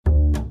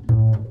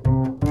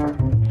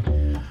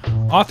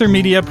Author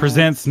Media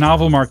presents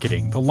Novel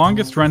Marketing, the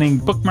longest-running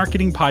book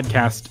marketing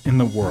podcast in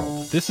the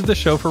world. This is the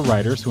show for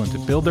writers who want to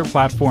build their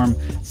platform,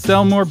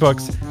 sell more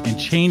books, and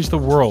change the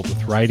world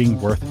with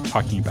writing worth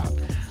talking about.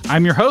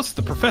 I'm your host,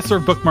 the professor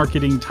of book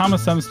marketing,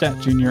 Thomas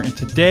Umstattd Jr., and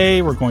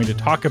today we're going to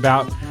talk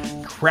about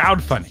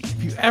crowdfunding.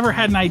 If you ever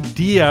had an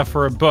idea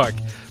for a book,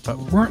 but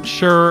weren't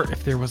sure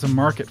if there was a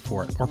market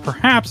for it, or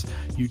perhaps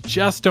you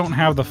just don't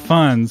have the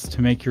funds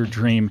to make your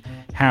dream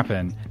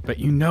happen, but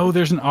you know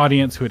there's an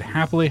audience who would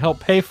happily help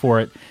pay for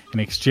it in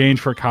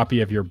exchange for a copy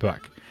of your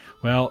book.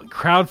 Well,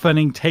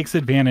 crowdfunding takes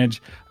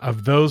advantage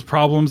of those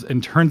problems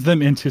and turns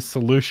them into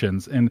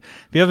solutions. And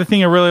the other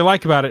thing I really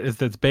like about it is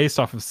that it's based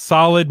off of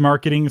solid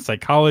marketing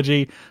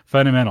psychology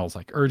fundamentals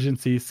like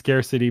urgency,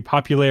 scarcity,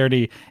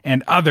 popularity,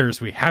 and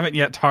others we haven't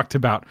yet talked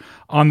about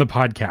on the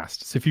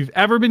podcast. So if you've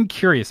ever been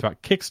curious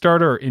about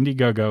Kickstarter or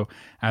Indiegogo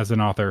as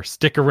an author,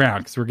 stick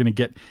around because we're going to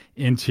get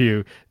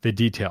into the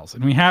details.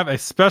 And we have a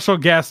special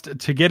guest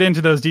to get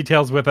into those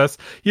details with us.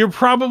 You're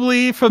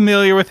probably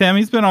familiar with him.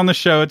 He's been on the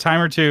show a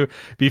time or two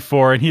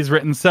before, and he's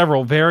written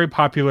several very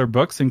popular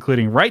books,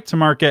 including Write to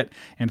Market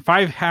and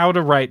How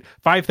to Write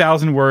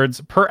 5,000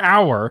 Words per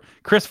Hour.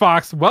 Chris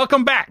Fox,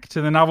 welcome back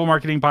to the Novel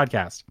Marketing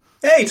Podcast.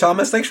 Hey,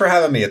 Thomas. Thanks for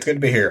having me. It's good to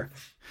be here.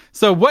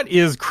 So what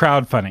is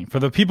crowdfunding? For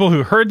the people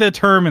who heard the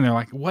term and they're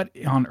like, what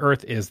on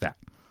earth is that?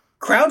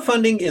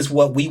 Crowdfunding is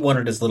what we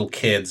wanted as little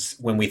kids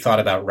when we thought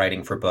about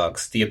writing for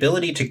books. The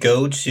ability to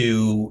go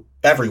to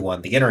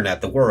everyone, the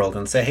internet, the world,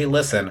 and say, hey,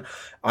 listen,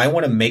 I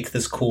want to make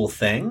this cool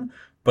thing,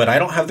 but I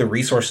don't have the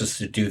resources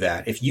to do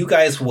that. If you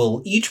guys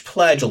will each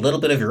pledge a little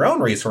bit of your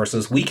own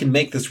resources, we can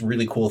make this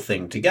really cool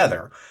thing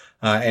together.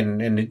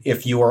 And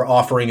if your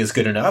offering is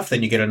good enough,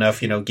 then you get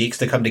enough, geeks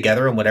to come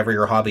together in whatever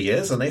your hobby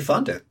is, and they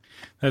fund it.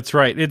 That's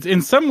right. It's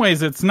in some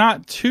ways, it's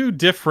not too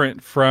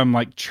different from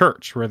like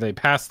church, where they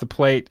pass the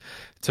plate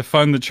to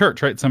fund the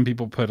church, right? Some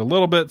people put a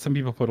little bit, some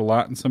people put a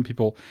lot, and some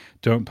people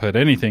don't put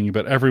anything,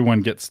 but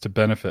everyone gets to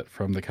benefit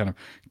from the kind of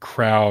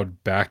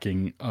crowd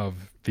backing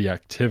of the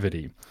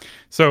activity.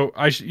 So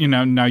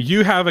now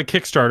you have a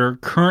Kickstarter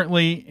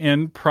currently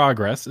in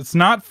progress. It's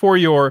not for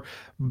your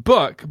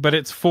book, but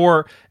it's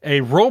for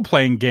a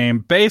role-playing game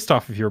based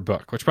off of your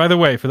book, which, by the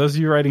way, for those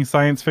of you writing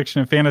science fiction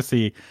and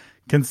fantasy,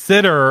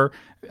 consider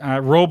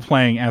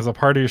role-playing as a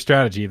part of your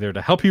strategy, either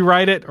to help you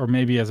write it or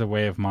maybe as a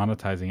way of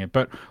monetizing it.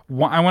 But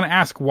I want to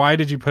ask, why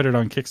did you put it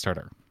on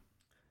Kickstarter?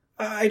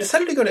 I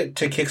decided to go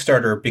to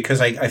Kickstarter because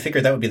I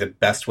figured that would be the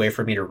best way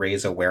for me to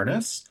raise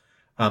awareness.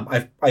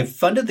 I've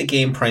funded the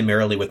game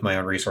primarily with my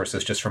own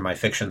resources just from my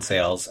fiction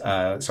sales,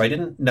 so I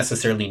didn't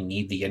necessarily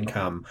need the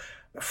income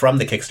from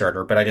the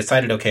Kickstarter, but I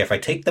decided, okay, if I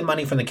take the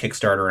money from the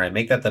Kickstarter and I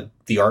make that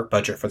the art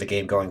budget for the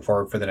game going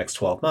forward for the next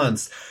 12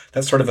 months,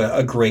 that's sort of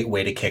a great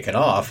way to kick it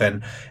off.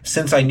 And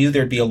since I knew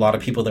there'd be a lot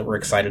of people that were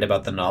excited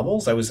about the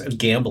novels, I was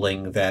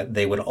gambling that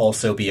they would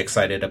also be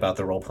excited about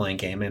the role-playing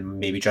game and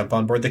maybe jump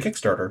on board the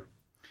Kickstarter.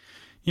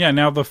 Yeah,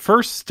 now the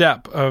first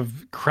step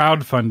of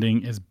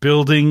crowdfunding is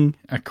building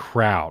a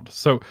crowd.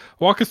 So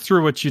walk us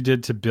through what you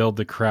did to build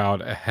the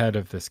crowd ahead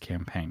of this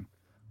campaign.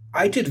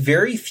 I did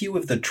very few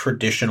of the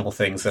traditional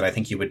things that I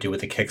think you would do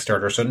with a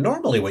Kickstarter. So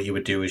normally what you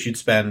would do is you'd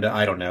spend,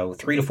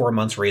 3 to 4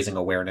 months raising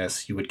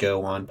awareness. You would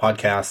go on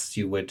podcasts.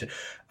 You would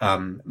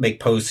make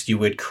posts. You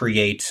would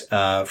create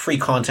free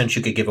content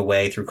you could give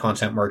away through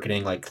content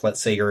marketing. Like,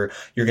 let's say you're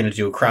going to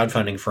do a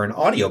crowdfunding for an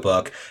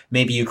audiobook.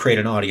 Maybe you create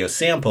an audio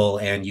sample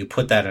and you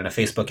put that in a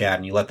Facebook ad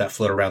and you let that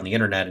float around the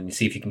internet and you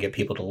see if you can get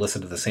people to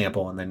listen to the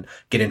sample and then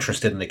get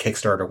interested in the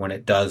Kickstarter when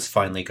it does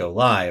finally go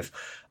live.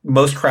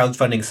 Most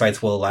crowdfunding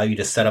sites will allow you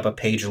to set up a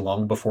page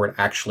long before it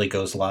actually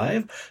goes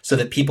live so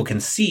that people can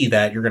see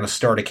that you're going to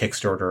start a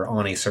Kickstarter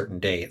on a certain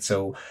date.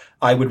 So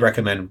I would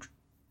recommend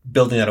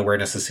building that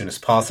awareness as soon as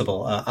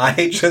possible.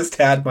 I just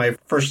had my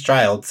first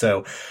child,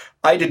 so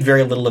I did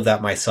very little of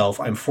that myself.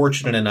 I'm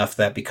fortunate enough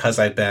that because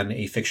I've been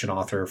a fiction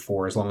author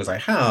for as long as I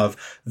have,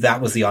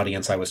 that was the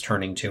audience I was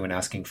turning to and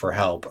asking for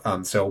help.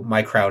 So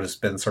my crowd has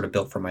been sort of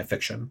built from my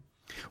fiction.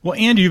 Well,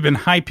 and you've been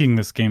hyping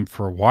this game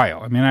for a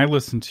while. I mean, I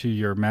listened to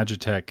your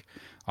Magitech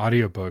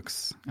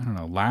audiobooks,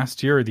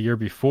 last year or the year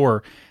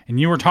before, and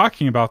you were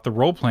talking about the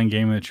role-playing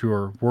game that you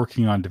were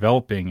working on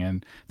developing,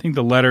 and I think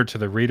the letter to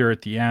the reader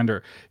at the end,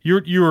 or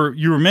you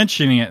were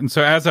mentioning it, and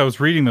so as I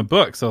was reading the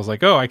books, I was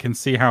like, oh, I can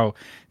see how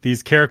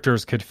these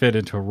characters could fit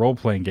into a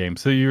role-playing game.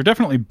 So you're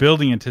definitely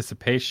building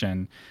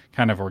anticipation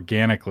kind of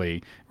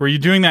organically. Were you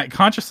doing that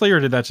consciously, or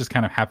did that just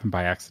kind of happen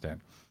by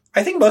accident?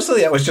 I think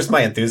mostly that was just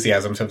my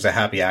enthusiasm, so it was a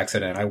happy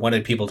accident. I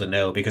wanted people to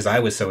know because I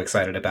was so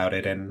excited about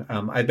it, and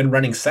I've been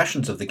running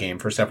sessions of the game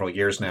for several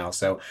years now,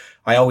 so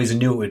I always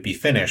knew it would be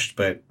finished,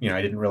 but I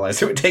didn't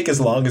realize it would take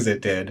as long as it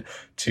did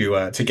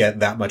to get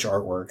that much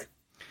artwork.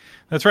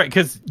 That's right,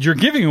 because you're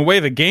giving away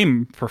the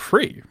game for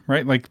free,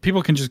 right? Like,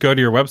 people can just go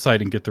to your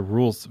website and get the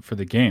rules for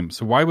the game.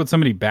 So why would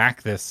somebody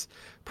back this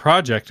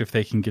project if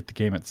they can get the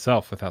game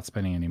itself without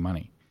spending any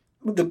money?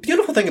 The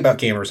beautiful thing about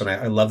gamers, and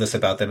I love this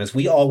about them, is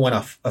we all want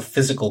a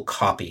physical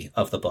copy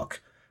of the book.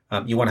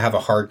 You want to have a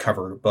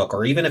hardcover book,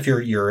 or even if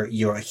you're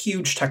a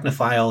huge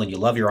technophile and you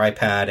love your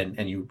iPad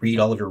and you read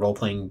all of your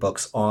role-playing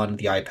books on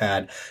the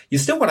iPad, you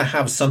still want to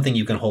have something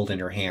you can hold in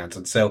your hands.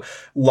 And so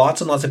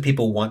lots and lots of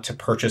people want to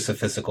purchase a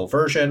physical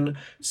version.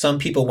 Some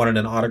people wanted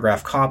an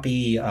autographed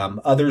copy.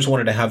 Others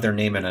wanted to have their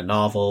name in a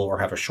novel or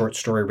have a short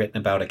story written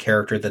about a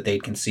character that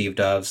they'd conceived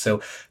of.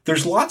 So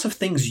there's lots of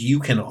things you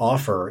can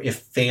offer if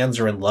fans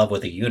are in love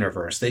with a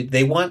universe.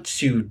 They want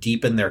to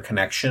deepen their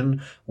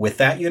connection with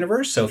that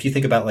universe. So if you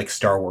think about like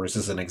Star Wars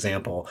as an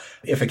example,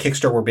 if a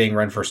Kickstarter were being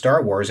run for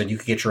Star Wars and you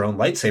could get your own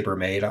lightsaber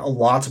made,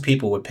 lots of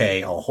people would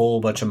pay a whole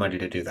bunch of money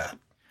to do that.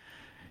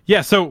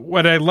 Yeah, so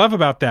what I love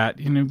about that,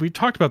 we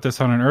talked about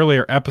this on an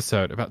earlier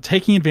episode about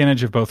taking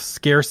advantage of both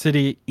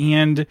scarcity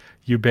and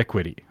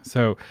ubiquity.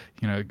 So,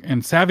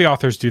 and savvy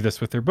authors do this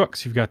with their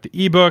books. You've got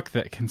the ebook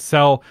that can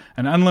sell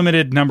an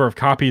unlimited number of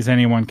copies.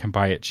 Anyone can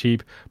buy it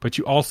cheap. But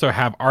you also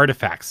have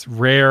artifacts,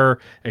 rare,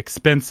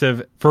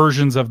 expensive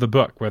versions of the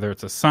book, whether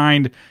it's a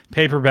signed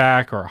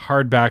paperback or a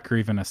hardback or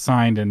even a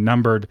signed and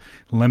numbered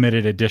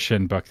limited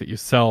edition book that you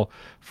sell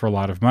for a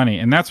lot of money.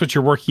 And that's what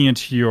you're working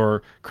into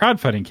your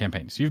crowdfunding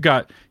campaign. So you've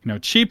got,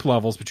 cheap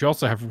levels, but you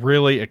also have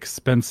really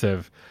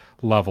expensive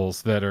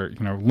levels that are,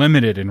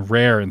 limited and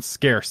rare and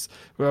scarce.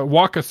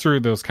 Walk us through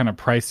those kind of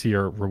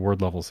pricier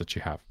reward levels that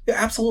you have. Yeah,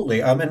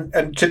 absolutely.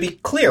 And to be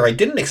clear, I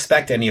didn't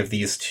expect any of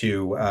these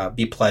to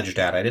be pledged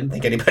at. I didn't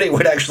think anybody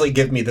would actually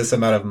give me this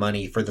amount of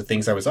money for the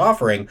things I was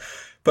offering,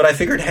 but I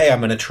figured, hey, I'm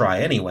going to try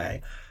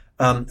anyway.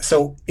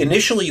 So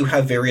initially you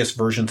have various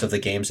versions of the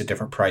games at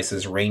different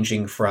prices,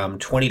 ranging from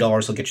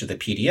 $20 will get you the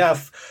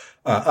PDF,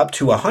 up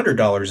to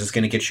 $100 is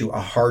going to get you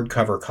a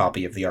hardcover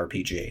copy of the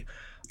RPG.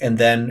 And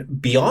then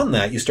beyond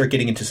that, you start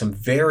getting into some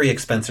very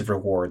expensive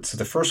rewards. So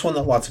the first one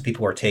that lots of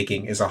people are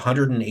taking is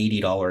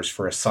 $180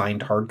 for a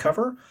signed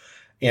hardcover.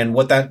 And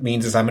what that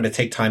means is I'm going to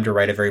take time to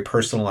write a very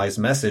personalized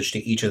message to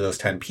each of those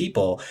 10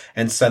 people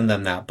and send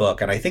them that book.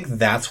 And I think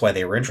that's why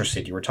they were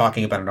interested. You were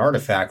talking about an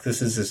artifact.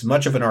 This is as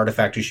much of an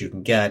artifact as you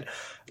can get.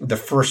 The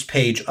first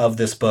page of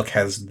this book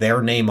has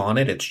their name on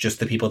it. It's just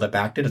the people that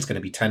backed it. It's going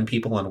to be 10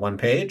 people on one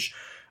page.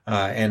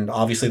 And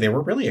obviously they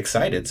were really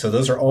excited. So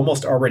those are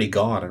almost already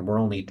gone. And we're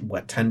only,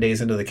 10 days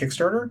into the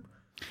Kickstarter?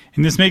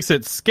 And this makes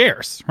it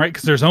scarce, right?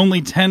 Because there's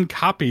only 10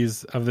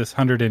 copies of this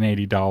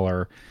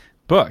 $180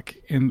 book,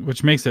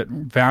 which makes it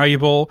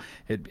valuable.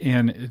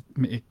 It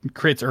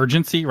creates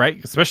urgency,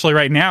 right? Especially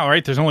right now,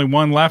 right? There's only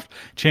one left.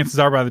 Chances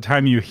are by the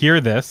time you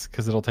hear this,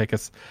 because it'll take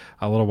us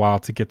a little while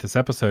to get this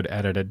episode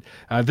edited,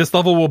 this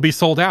level will be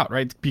sold out,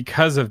 right?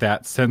 Because of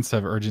that sense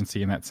of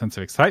urgency and that sense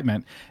of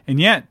excitement. And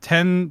yet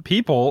 10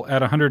 people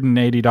at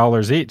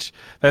 $180 each,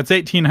 that's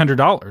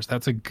 $1,800.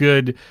 That's a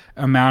good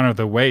amount of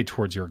the way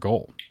towards your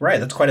goal. Right.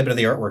 That's quite a bit of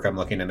the artwork I'm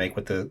looking to make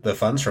with the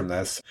funds from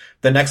this.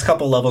 The next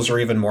couple levels are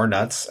even more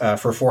nuts.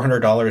 For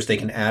 $400, they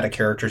can add a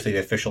character to the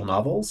official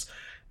novels.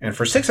 And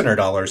for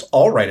 $600,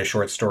 I'll write a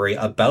short story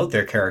about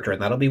their character,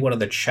 and that'll be one of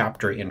the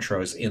chapter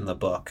intros in the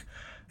book.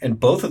 And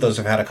both of those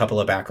have had a couple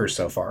of backers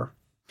so far.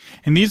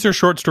 And these are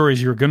short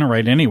stories you're going to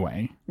write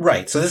anyway.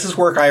 Right. So this is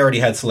work I already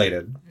had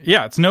slated.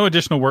 Yeah, it's no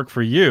additional work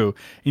for you.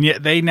 And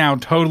yet they now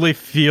totally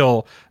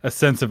feel a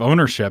sense of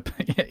ownership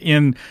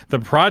in the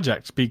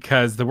project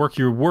because the work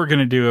you were going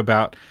to do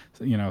about,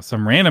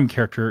 some random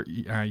character,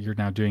 you're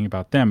now doing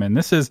about them. And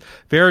this is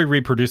very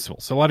reproducible.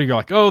 So a lot of you are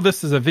like, oh,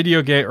 this is a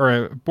video game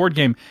or a board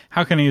game.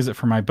 How can I use it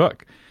for my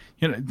book?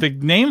 The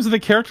names of the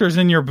characters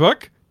in your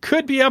book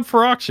could be up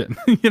for auction.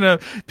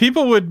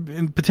 People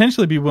would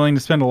potentially be willing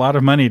to spend a lot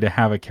of money to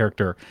have a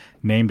character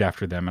named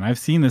after them. And I've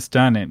seen this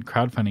done in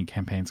crowdfunding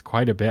campaigns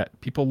quite a bit.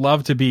 People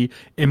love to be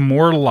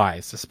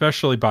immortalized,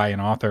 especially by an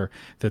author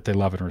that they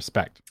love and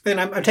respect. And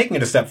I'm taking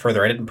it a step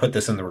further. I didn't put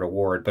this in the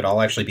reward, but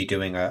I'll actually be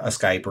doing a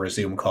Skype or a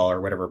Zoom call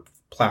or whatever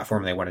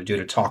platform they want to do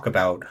to talk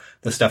about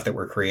the stuff that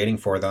we're creating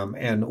for them.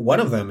 And one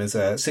of them is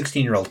a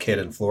 16-year-old kid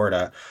in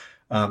Florida.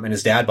 And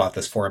his dad bought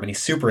this for him, and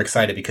he's super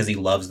excited because he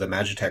loves the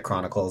Magitech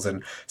Chronicles.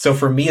 And so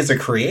for me as a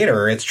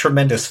creator, it's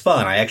tremendous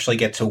fun. I actually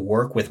get to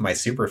work with my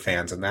super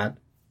fans, and that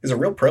is a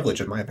real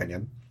privilege, in my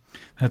opinion.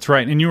 That's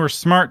right. And you were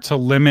smart to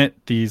limit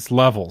these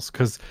levels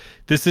because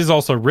this is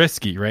also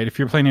risky, right? If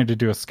you're planning to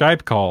do a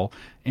Skype call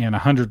and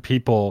 100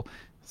 people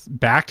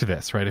backed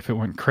this, right? If it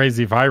went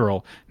crazy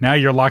viral, now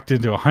you're locked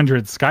into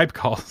 100 Skype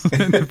calls.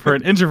 For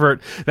an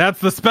introvert, that's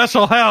the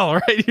special hell,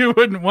 right? You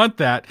wouldn't want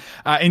that.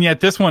 And yet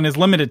this one is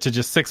limited to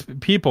just 6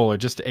 people or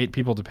just 8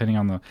 people, depending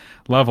on the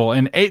level.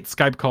 And 8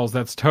 Skype calls,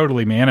 that's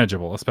totally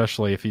manageable,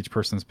 especially if each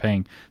person's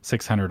paying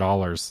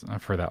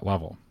 $600 for that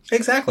level.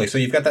 Exactly. So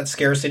you've got that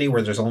scarcity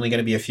where there's only going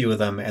to be a few of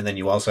them. And then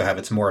you also have,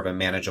 it's more of a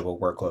manageable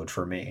workload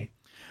for me.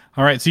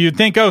 All right, so you'd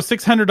think,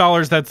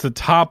 $600, that's the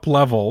top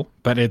level,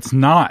 but it's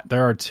not.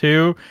 There are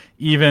 2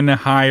 even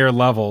higher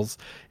levels.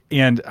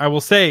 And I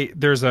will say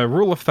there's a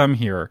rule of thumb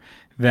here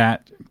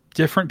that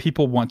different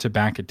people want to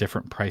back at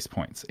different price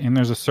points. And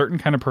there's a certain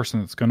kind of person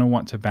that's going to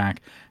want to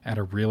back at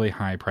a really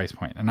high price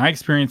point. And I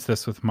experienced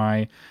this with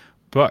my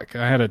book.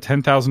 I had a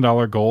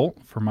 $10,000 goal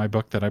for my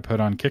book that I put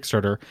on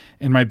Kickstarter,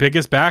 and my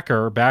biggest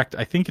backer backed,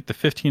 I think, at the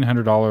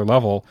 $1,500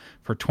 level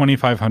for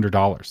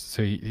 $2,500.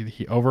 So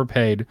he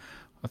overpaid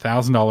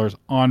 $1,000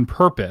 on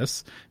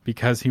purpose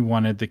because he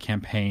wanted the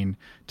campaign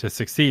to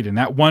succeed. And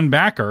that one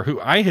backer, who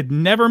I had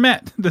never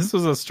met, this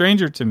was a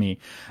stranger to me.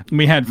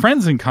 We had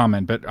friends in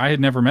common, but I had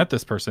never met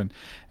this person.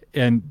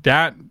 And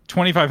that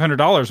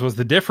 $2,500 was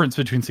the difference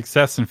between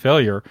success and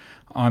failure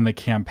on the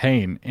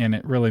campaign, and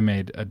it really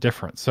made a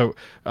difference. So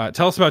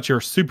tell us about your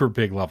super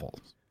big level.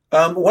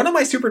 One of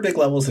my super big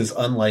levels is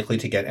unlikely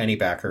to get any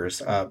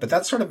backers, but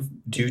that's sort of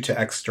due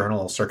to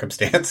external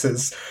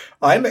circumstances.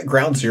 I'm at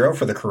ground zero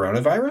for the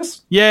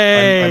coronavirus.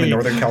 Yay! I'm in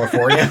Northern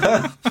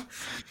California.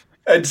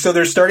 And so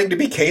there's starting to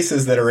be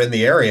cases that are in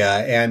the area,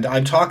 and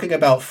I'm talking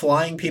about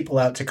flying people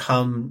out to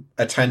come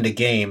attend a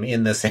game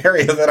in this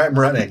area that I'm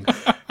running.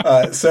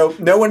 So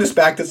no one has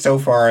backed it so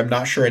far. I'm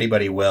not sure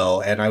anybody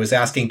will. And I was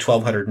asking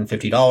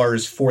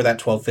 $1,250 for that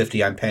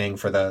 $1,250 I'm paying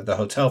for the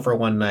hotel for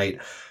one night.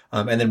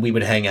 And then we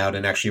would hang out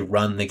and actually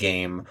run the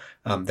game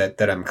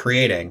that I'm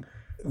creating.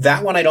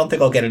 That one I don't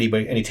think I'll get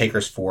any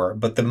takers for.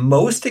 But the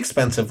most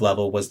expensive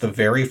level was the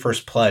very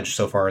first pledge,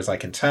 so far as I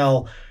can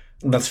tell.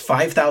 That's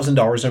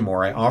 $5,000 or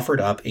more. I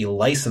offered up a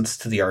license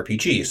to the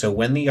RPG. So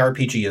when the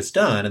RPG is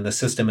done and the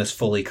system is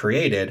fully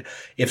created,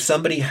 if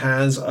somebody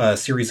has a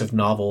series of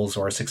novels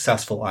or a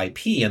successful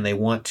IP and they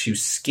want to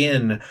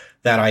skin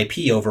that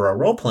IP over a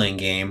role-playing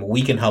game,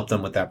 we can help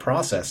them with that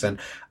process. And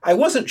I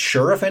wasn't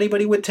sure if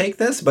anybody would take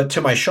this, but to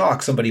my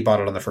shock, somebody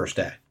bought it on the first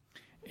day.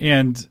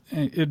 And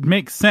it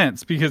makes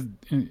sense because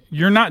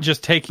you're not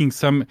just taking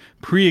some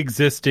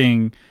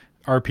pre-existing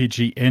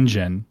RPG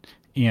engine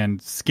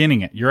and skinning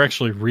it. You're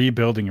actually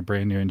rebuilding a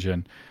brand new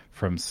engine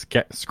from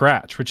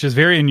scratch, which is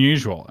very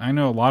unusual. I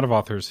know a lot of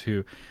authors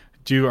who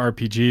do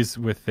RPGs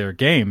with their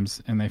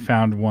games, and they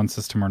found one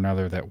system or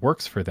another that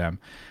works for them,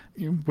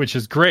 which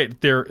is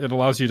great. It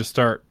allows you to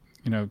start,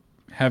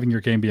 having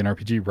your game be an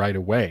RPG right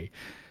away.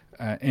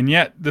 And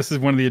yet, this is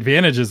one of the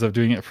advantages of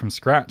doing it from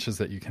scratch is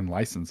that you can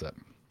license it.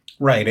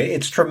 Right.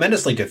 It's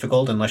tremendously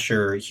difficult unless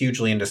you're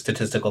hugely into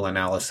statistical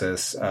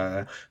analysis,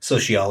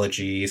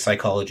 sociology,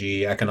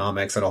 psychology,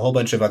 economics, and a whole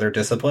bunch of other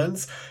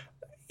disciplines.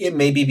 It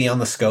may be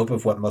beyond the scope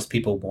of what most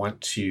people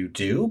want to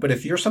do, but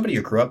if you're somebody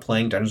who grew up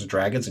playing Dungeons &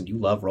 Dragons and you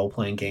love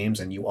role-playing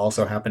games and you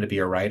also happen to be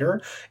a writer,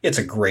 it's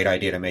a great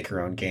idea to make your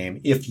own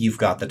game if you've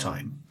got the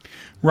time.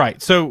 Right.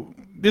 So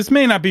this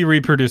may not be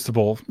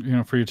reproducible,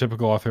 for your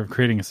typical author of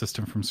creating a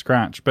system from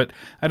scratch, but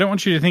I don't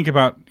want you to think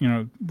about,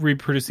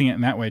 reproducing it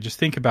in that way. Just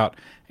think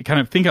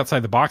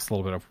outside the box a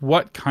little bit of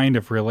what kind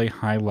of really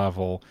high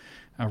level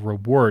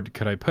reward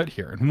could I put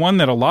here? And one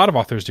that a lot of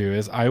authors do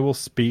is I will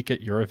speak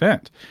at your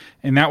event.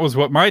 And that was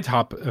what my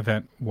top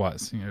event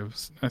was.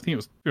 I think it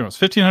was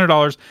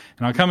 $1,500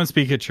 and I'll come and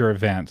speak at your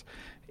event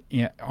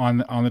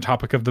on the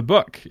topic of the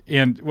book.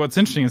 And what's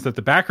interesting is that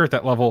the backer at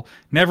that level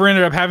never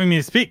ended up having me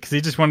to speak because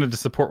he just wanted to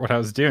support what I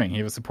was doing.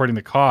 He was supporting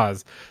the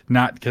cause,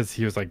 not because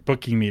he was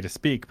booking me to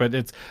speak. But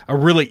it's a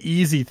really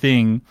easy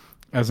thing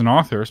as an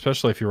author,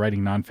 especially if you're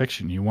writing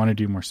nonfiction. You want to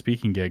do more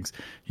speaking gigs.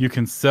 You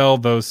can sell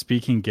those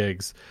speaking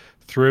gigs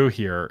through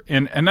here.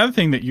 And another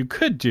thing that you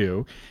could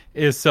do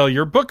is sell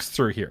your books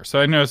through here. So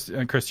I know,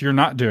 Chris, you're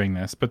not doing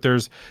this, but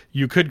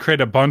you could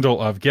create a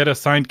bundle of get a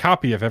signed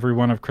copy of every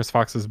one of Chris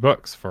Fox's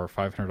books for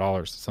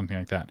 $500, something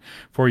like that,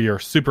 for your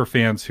super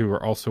fans who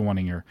are also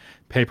wanting your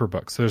paper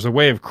books. So there's a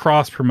way of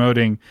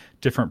cross-promoting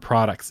different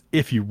products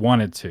if you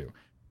wanted to.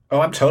 Oh,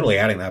 I'm totally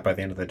adding that by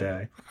the end of the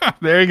day.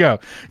 There you go.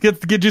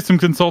 Get you some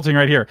consulting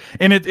right here,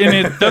 and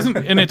it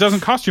doesn't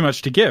cost you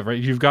much to give. Right,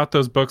 you've got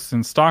those books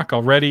in stock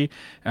already.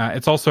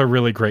 It's also a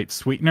really great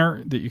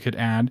sweetener that you could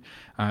add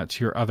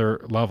to your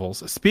other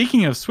levels.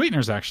 Speaking of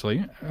sweeteners,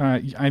 actually,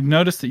 I've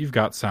noticed that you've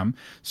got some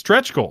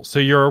stretch goals. So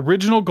your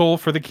original goal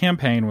for the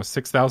campaign was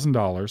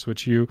 $6,000,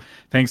 which you,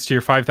 thanks to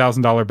your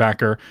 $5,000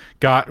 backer,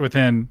 got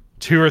within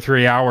 2 or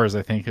 3 hours.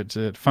 I think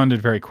it funded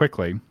very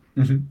quickly.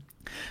 Mm-hmm.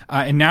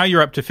 And now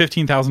you're up to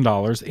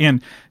 $15,000.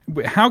 And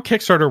how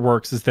Kickstarter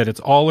works is that it's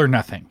all or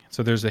nothing.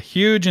 So there's a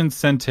huge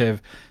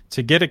incentive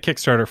to get a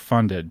Kickstarter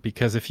funded,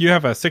 because if you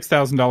have a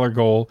 $6,000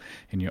 goal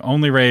and you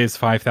only raise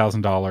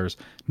 $5,000,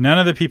 none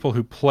of the people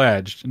who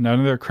pledged, none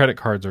of their credit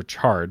cards are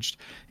charged,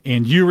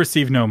 and you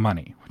receive no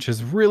money, which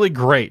is really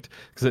great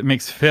because it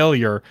makes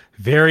failure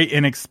very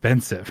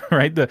inexpensive,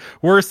 right? The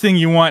worst thing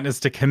you want is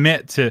to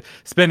commit to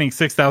spending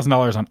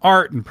 $6,000 on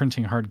art and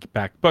printing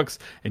hardback books,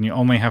 and you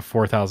only have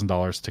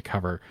 $4,000 to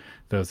cover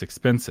those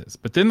expenses.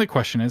 But then the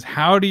question is,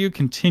 how do you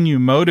continue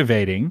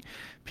motivating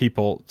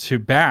people to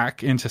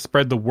back and to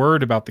spread the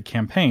word about the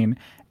campaign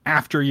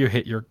after you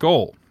hit your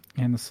goal?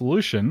 And the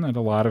solution that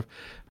a lot of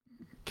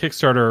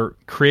Kickstarter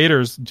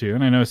creators do,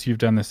 and I notice you've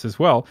done this as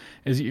well,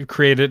 is you've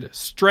created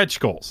stretch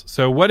goals.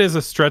 So what is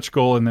a stretch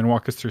goal? And then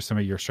walk us through some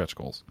of your stretch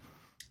goals.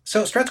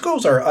 So stretch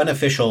goals are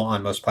unofficial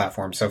on most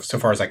platforms, so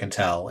far as I can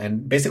tell.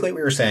 And basically what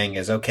we were saying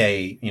is,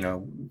 okay,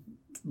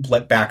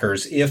 let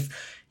backers,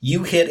 if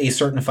you hit a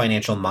certain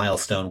financial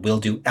milestone, we'll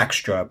do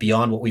extra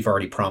beyond what we've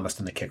already promised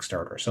in the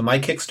Kickstarter. So my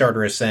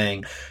Kickstarter is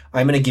saying,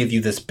 I'm going to give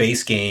you this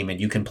base game and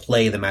you can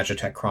play the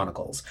Magitech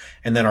Chronicles.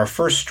 And then our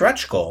first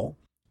stretch goal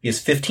is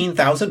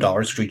 $15,000,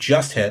 which we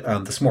just hit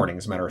this morning,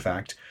 as a matter of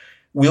fact.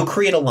 We'll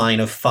create a line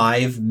of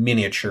 5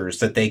 miniatures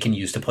that they can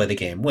use to play the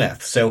game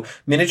with. So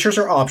miniatures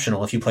are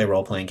optional if you play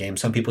role-playing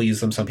games. Some people use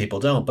them, some people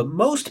don't, but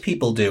most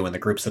people do in the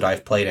groups that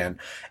I've played in.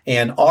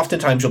 And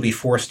oftentimes you'll be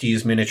forced to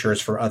use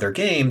miniatures for other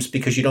games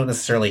because you don't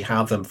necessarily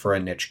have them for a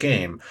niche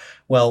game.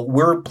 Well,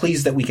 we're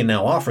pleased that we can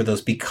now offer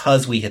those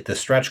because we hit this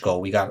stretch goal.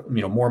 We got,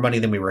 more money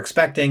than we were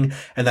expecting,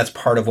 and that's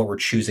part of what we're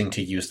choosing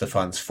to use the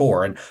funds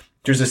for. And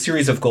there's a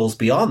series of goals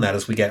beyond that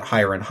as we get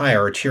higher and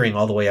higher, tiering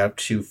all the way up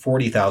to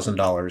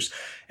 $40,000.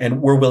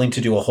 And we're willing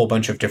to do a whole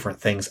bunch of different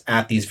things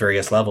at these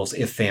various levels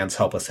if fans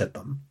help us hit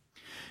them.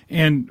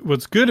 And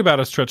what's good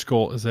about a stretch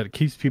goal is that it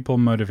keeps people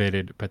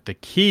motivated. But the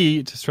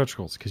key to stretch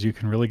goals, because you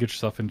can really get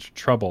yourself into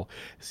trouble,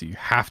 is you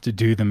have to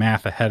do the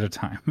math ahead of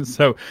time.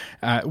 So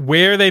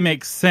where they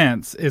make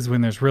sense is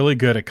when there's really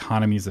good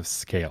economies of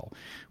scale,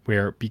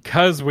 where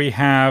because we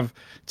have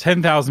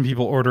 10,000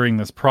 people ordering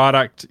this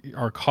product,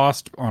 our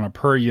cost on a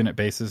per unit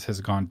basis has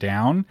gone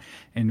down,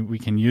 and we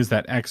can use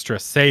that extra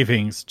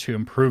savings to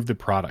improve the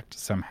product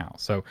somehow.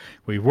 So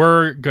we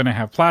were going to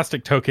have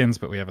plastic tokens,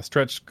 but we have a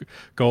stretch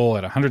goal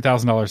at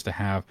 $100,000 to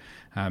have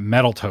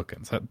metal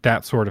tokens,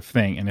 that sort of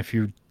thing. And if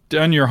you've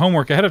done your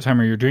homework ahead of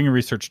time or you're doing your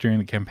research during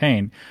the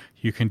campaign,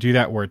 you can do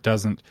that where it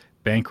doesn't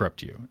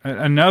bankrupt you.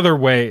 Another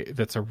way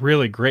that's a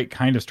really great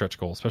kind of stretch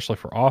goal, especially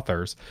for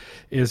authors,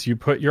 is you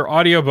put your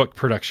audiobook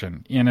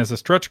production in as a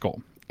stretch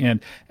goal. And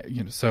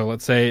so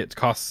let's say it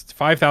costs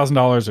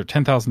 $5,000 or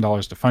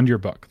 $10,000 to fund your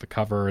book, the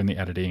cover and the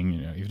editing.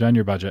 You've done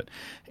your budget,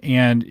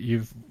 and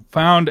you've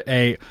found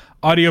a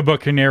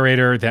audiobook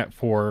narrator that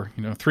for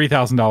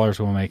 $3,000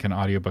 will make an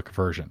audiobook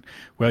version.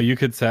 Well, you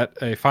could set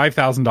a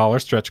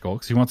 $5,000 stretch goal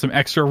because you want some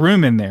extra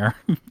room in there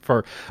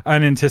for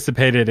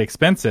unanticipated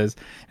expenses,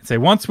 and say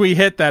once we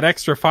hit that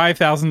extra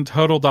 $5,000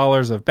 total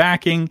dollars of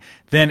backing,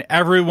 then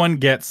everyone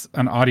gets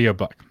an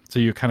audiobook. So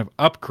you kind of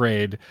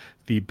upgrade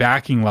the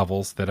backing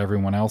levels that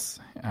everyone else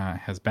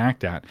has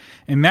backed at.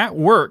 And that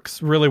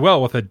works really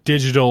well with a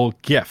digital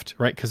gift,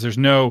 right? Because there's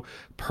no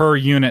per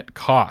unit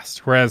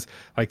cost. Whereas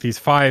like these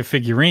 5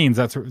 figurines,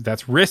 that's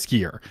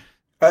riskier.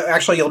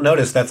 Actually, you'll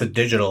notice that's a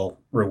digital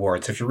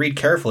reward. So if you read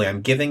carefully,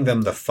 I'm giving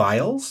them the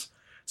files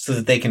so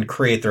that they can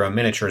create their own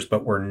miniatures,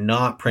 but we're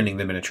not printing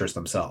the miniatures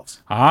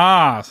themselves.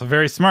 So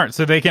very smart.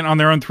 So they can, on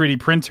their own 3D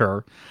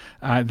printer,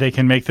 they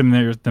can make them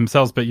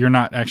themselves, but you're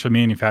not actually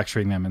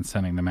manufacturing them and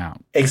sending them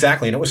out.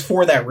 Exactly. And it was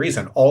for that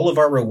reason. All of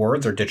our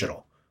rewards are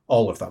digital.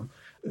 All of them.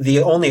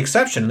 The only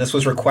exception, and this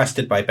was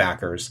requested by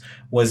backers,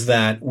 was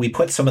that we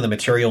put some of the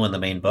material in the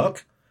main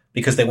book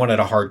because they wanted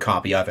a hard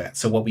copy of it.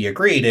 So what we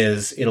agreed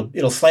is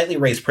it'll slightly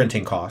raise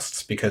printing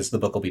costs because the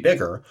book will be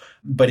bigger.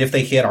 But if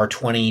they hit our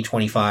 $20,000,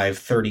 $25,000,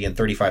 $30,000, and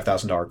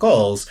 $35,000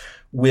 goals,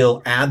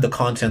 we'll add the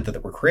content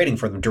that we're creating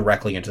for them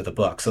directly into the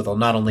book. So they'll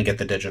not only get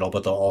the digital,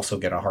 but they'll also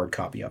get a hard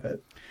copy of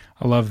it.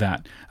 I love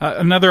that.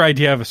 Another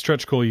idea of a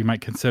stretch goal you might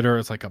consider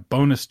is like a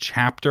bonus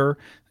chapter.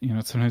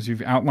 Sometimes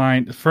you've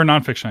outlined, for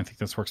nonfiction, I think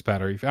this works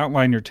better. You've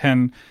outlined your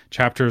 10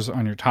 chapters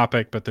on your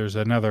topic, but there's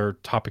another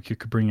topic you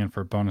could bring in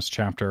for a bonus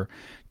chapter.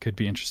 Could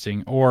be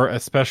interesting. Or a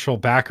special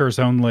backers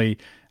only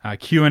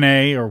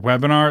Q&A or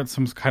webinar. It's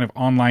some kind of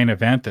online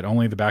event that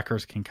only the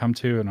backers can come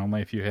to and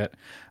only if you hit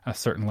a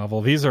certain level.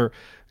 These are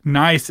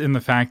nice in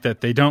the fact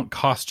that they don't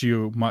cost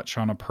you much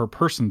on a per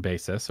person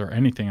basis or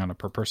anything on a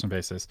per person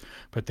basis,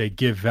 but they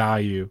give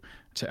value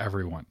to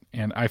everyone.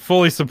 And I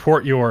fully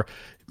support your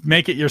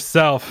make it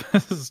yourself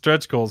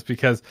stretch goals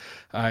because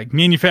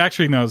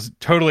manufacturing those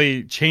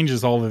totally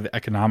changes all of the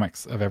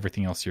economics of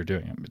everything else you're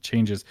doing. It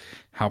changes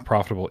how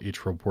profitable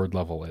each reward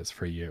level is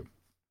for you.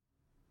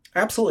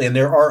 Absolutely. And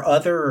there are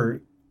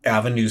other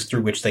avenues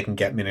through which they can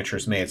get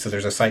miniatures made. So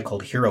there's a site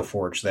called Hero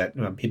Forge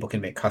that people can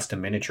make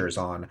custom miniatures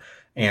on.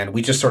 And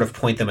we just sort of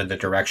point them in the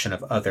direction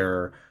of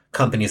other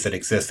companies that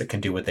exist that can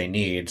do what they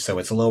need. So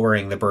it's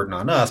lowering the burden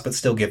on us, but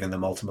still giving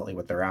them ultimately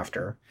what they're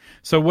after.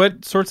 So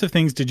what sorts of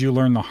things did you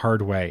learn the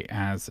hard way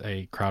as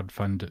a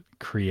crowdfund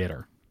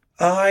creator?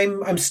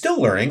 I'm still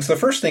learning. So the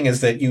first thing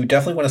is that you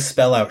definitely want to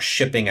spell out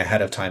shipping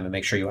ahead of time and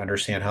make sure you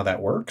understand how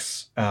that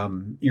works.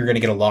 You're going to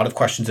get a lot of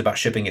questions about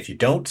shipping if you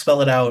don't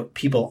spell it out.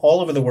 People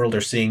all over the world are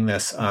seeing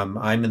this.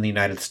 I'm in the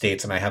United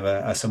States and I have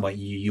a somewhat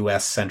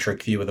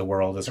US-centric view of the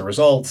world as a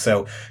result.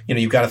 So,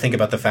 you've got to think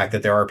about the fact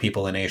that there are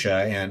people in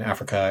Asia and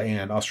Africa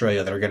and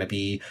Australia that are going to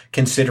be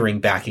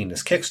considering backing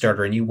this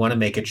Kickstarter, and you want to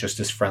make it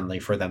just as friendly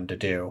for them to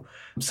do.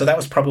 So that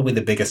was probably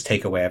the biggest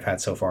takeaway I've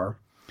had so far.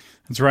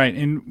 That's right.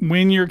 And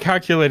when you're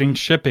calculating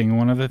shipping,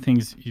 one of the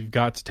things you've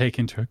got to take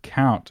into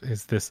account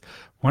is this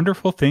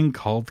wonderful thing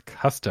called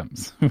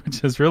customs,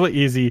 which is really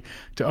easy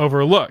to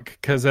overlook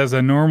because as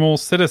a normal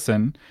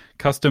citizen,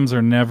 customs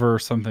are never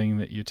something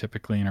that you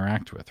typically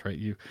interact with, right?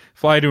 You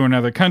fly to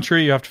another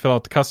country, you have to fill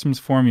out the customs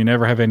form. You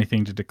never have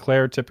anything to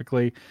declare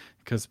typically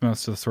because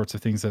most of the sorts of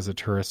things as a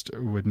tourist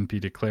wouldn't be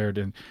declared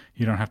and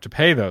you don't have to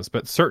pay those.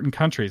 But certain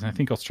countries, and I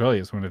think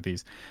Australia is one of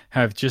these,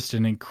 have just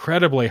an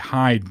incredibly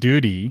high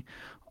duty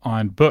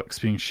on books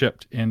being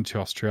shipped into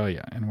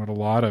Australia. And what a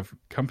lot of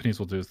companies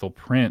will do is they'll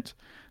print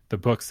the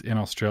books in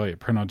Australia,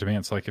 print on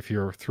demand. So like if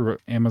you're through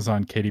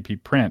Amazon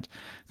KDP Print,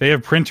 they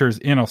have printers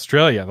in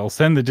Australia. They'll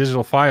send the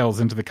digital files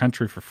into the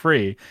country for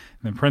free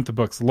and then print the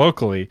books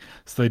locally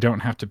so they don't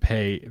have to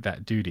pay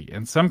that duty.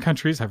 And some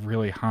countries have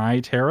really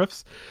high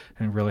tariffs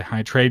and really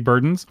high trade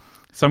burdens.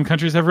 Some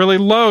countries have really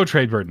low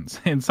trade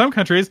burdens, and some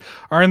countries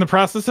are in the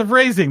process of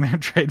raising their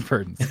trade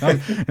burdens.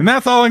 And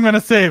that's all I'm going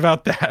to say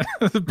about that.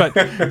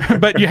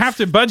 but you have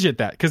to budget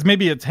that because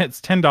maybe it's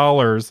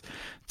 $10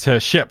 to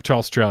ship to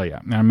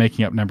Australia. Now I'm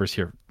making up numbers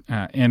here,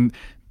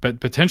 but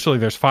potentially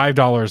there's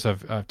 $5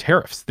 of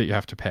tariffs that you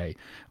have to pay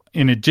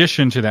in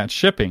addition to that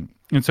shipping.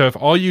 And so if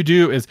all you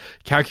do is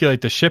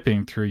calculate the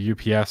shipping through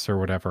UPS or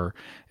whatever,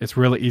 it's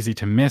really easy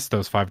to miss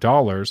those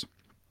 $5.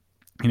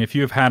 And if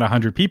you have had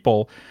 100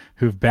 people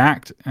who've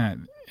backed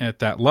at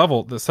that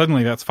level,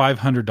 suddenly that's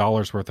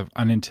 $500 worth of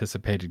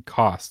unanticipated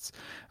costs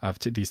of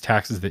these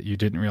taxes that you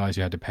didn't realize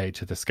you had to pay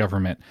to this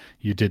government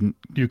you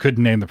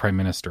couldn't name the prime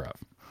minister of,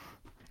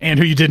 and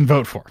who you didn't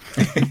vote for.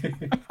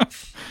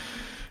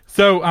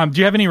 So, do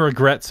you have any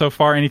regrets so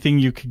far? Anything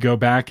you could go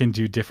back and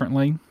do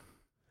differently?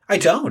 I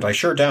don't. I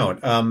sure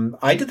don't.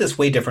 I did this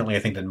way differently, I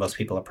think, than most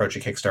people approach a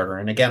Kickstarter.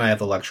 And again, I have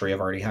the luxury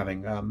of already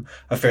having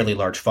a fairly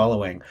large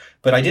following.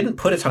 But I didn't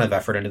put a ton of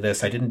effort into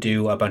this. I didn't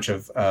do a bunch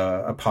of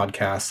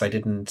podcasts. I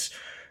didn't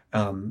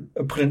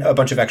put in a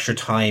bunch of extra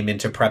time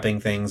into prepping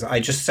things.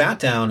 I just sat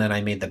down and I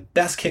made the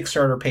best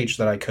Kickstarter page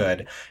that I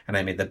could, and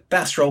I made the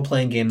best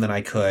role-playing game that I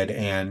could,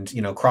 and,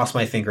 crossed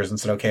my fingers and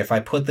said, okay, if I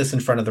put this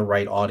in front of the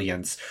right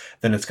audience,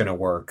 then it's going to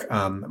work.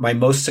 My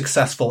most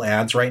successful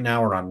ads right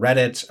now are on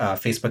Reddit.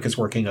 Facebook is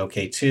working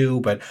okay too,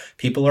 but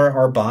people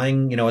are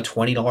buying, a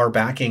 $20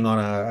 backing on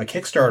a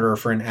Kickstarter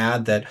for an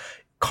ad that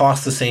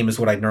costs the same as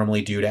what I'd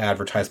normally do to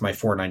advertise my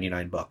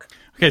 $4.99 book.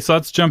 Okay, so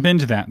let's jump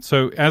into that.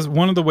 So as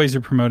one of the ways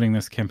you're promoting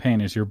this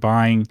campaign is you're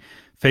buying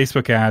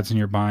Facebook ads and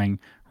you're buying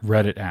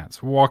Reddit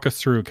ads. Walk us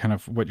through kind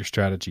of what your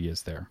strategy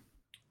is there.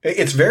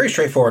 It's very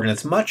straightforward, and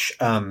it's much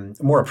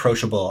more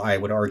approachable, I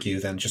would argue,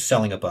 than just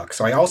selling a book.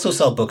 So I also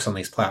sell books on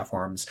these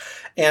platforms,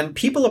 and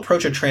people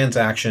approach a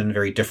transaction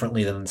very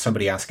differently than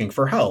somebody asking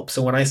for help.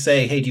 So when I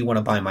say, hey, do you want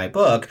to buy my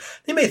book?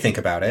 They may think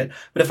about it.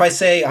 But if I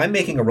say, I'm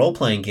making a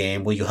role-playing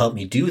game, will you help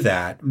me do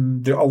that?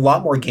 A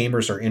lot more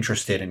gamers are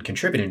interested in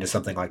contributing to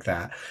something like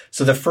that.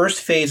 So the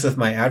first phase of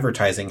my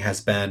advertising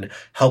has been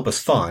help us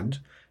fund.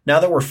 Now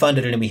that we're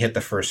funded and we hit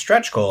the first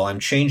stretch goal, I'm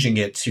changing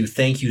it to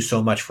thank you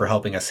so much for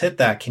helping us hit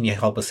that. Can you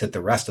help us hit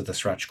the rest of the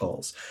stretch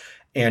goals?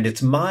 And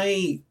it's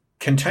my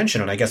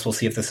contention, and I guess we'll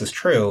see if this is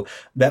true,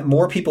 that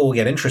more people will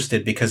get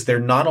interested because they're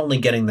not only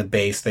getting the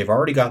base, they've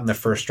already gotten the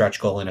first stretch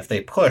goal, and if they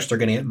push, they're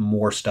going to get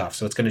more stuff.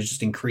 So it's going to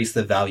just increase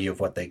the value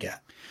of what they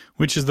get.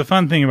 Which is the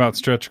fun thing about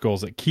stretch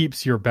goals. It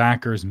keeps your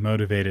backers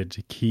motivated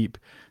to keep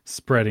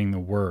spreading the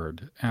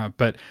word.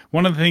 But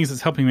one of the things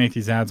that's helping make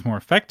these ads more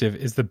effective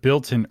is the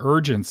built-in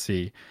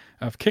urgency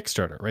of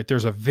Kickstarter, right?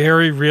 There's a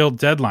very real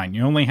deadline.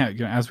 You only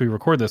have, as we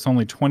record this,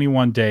 only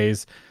 21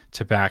 days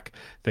to back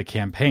the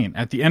campaign.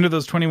 At the end of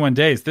those 21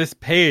 days, this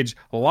page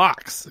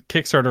locks.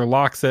 Kickstarter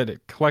locks it.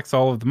 It collects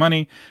all of the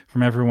money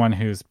from everyone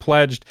who's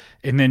pledged,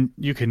 and then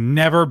you can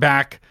never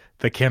back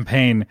the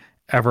campaign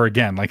ever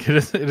again. Like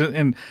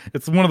and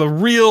it's one of the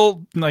real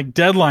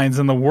deadlines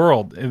in the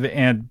world.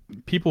 And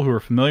people who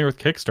are familiar with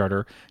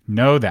Kickstarter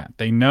know that.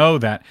 They know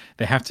that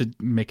they have to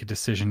make a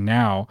decision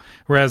now.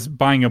 Whereas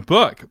buying a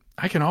book,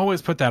 I can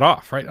always put that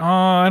off, right? Oh,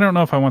 I don't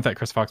know if I want that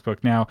Chris Fox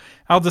book now.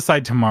 I'll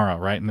decide tomorrow,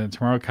 right? And then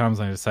tomorrow comes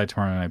and I decide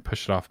tomorrow and I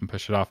push it off and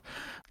push it off.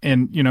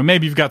 And,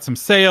 maybe you've got some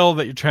sale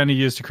that you're trying to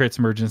use to create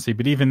some urgency,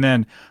 but even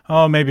then,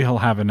 maybe he'll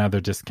have another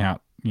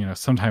discount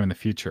sometime in the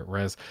future.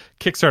 Whereas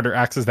Kickstarter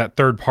acts as that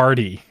third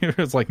party.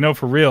 It's like, no,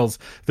 for reals,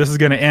 this is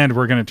going to end.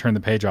 We're going to turn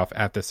the page off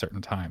at this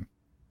certain time.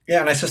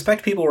 Yeah, and I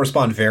suspect people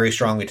respond very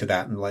strongly to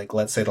that in,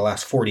 let's say, the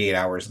last 48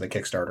 hours of the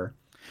Kickstarter.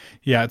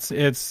 Yeah,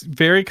 it's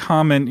very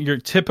common. Your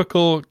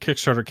typical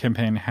Kickstarter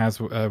campaign has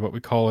what we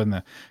call in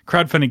the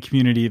crowdfunding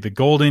community the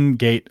Golden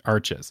Gate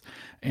Arches.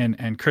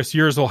 And Chris,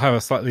 yours will have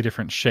a slightly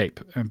different shape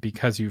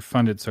because you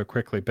funded so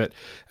quickly. But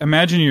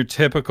imagine your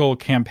typical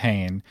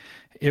campaign.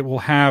 It will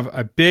have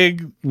a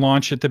big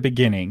launch at the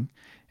beginning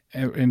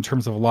in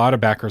terms of a lot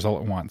of backers all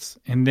at once.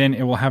 And then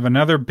it will have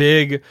another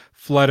big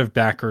flood of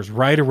backers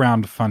right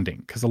around funding,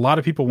 because a lot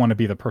of people want to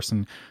be the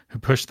person who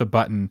pushed the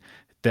button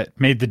that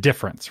made the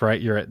difference, right?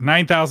 You're at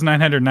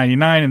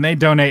 $9,999 and they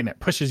donate and it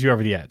pushes you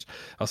over the edge.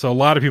 So a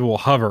lot of people will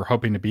hover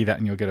hoping to be that,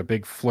 and you'll get a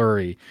big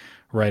flurry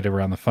right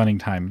around the funding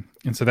time.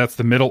 And so that's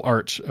the middle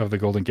arch of the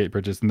Golden Gate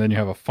Bridges. And then you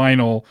have a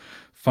final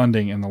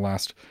funding in the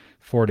last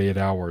 48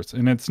 hours.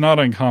 And it's not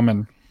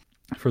uncommon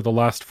for the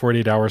last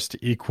 48 hours to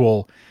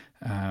equal,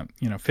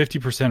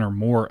 50% or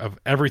more of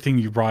everything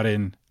you brought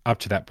in up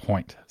to that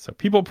point. So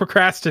people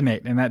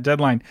procrastinate, and that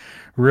deadline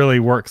really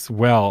works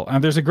well.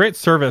 There's a great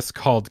service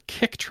called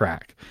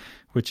KickTrack,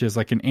 which is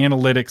like an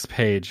analytics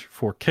page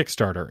for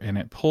Kickstarter, and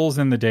it pulls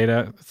in the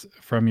data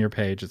from your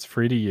page. It's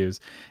free to use,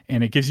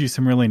 and it gives you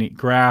some really neat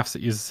graphs.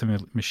 It uses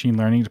some machine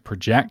learning to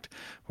project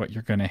what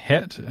you're going to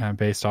hit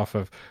based off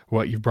of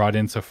what you've brought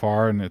in so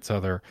far and its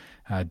other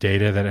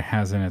data that it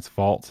has in its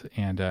vault.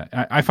 And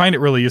I find it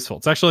really useful.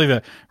 It's actually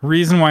the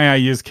reason why I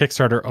use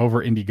Kickstarter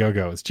over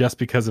Indiegogo, is just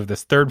because of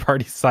this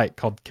third-party site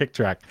called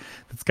KickTrack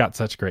that's got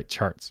such great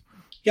charts.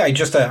 Yeah,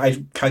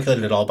 I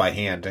calculated it all by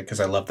hand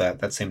because I love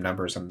that same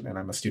numbers, and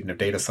I'm a student of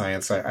data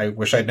science. I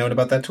wish I'd known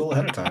about that tool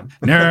ahead of time.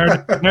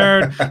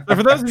 Nerd. So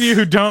for those of you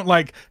who don't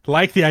like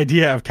the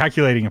idea of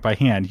calculating it by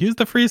hand, use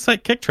the free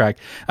site KickTrack.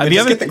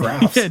 Get the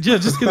graphs. Yeah,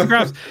 just get the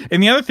graphs.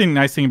 And the other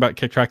nice thing about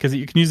KickTrack is that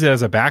you can use it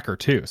as a backer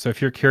too. So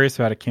if you're curious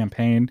about a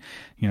campaign,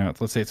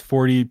 let's say it's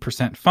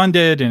 40%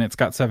 funded and it's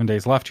got 7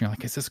 days left, and you're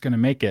like, is this going to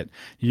make it?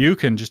 You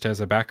can just as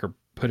a backer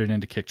put it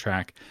into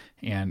KickTrack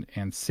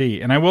and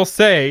see. And I will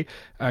say,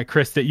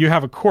 Chris, that you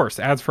have a course,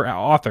 Ads for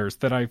Authors,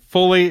 that I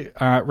fully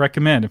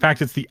recommend. In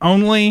fact, it's the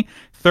only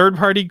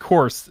third-party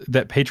course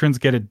that patrons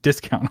get a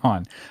discount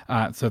on.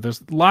 So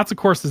there's lots of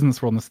courses in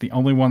this world, and it's the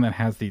only one that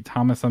has the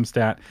Thomas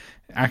Umstattd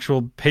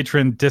actual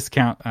patron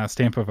discount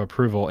stamp of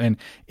approval. And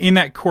in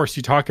that course,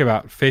 you talk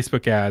about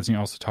Facebook ads, and you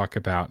also talk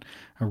about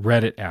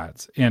Reddit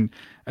ads. And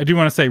I do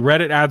want to say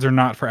Reddit ads are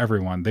not for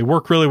everyone. They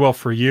work really well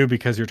for you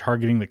because you're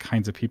targeting the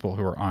kinds of people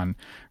who are on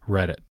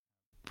Reddit.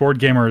 Board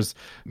gamers,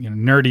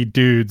 nerdy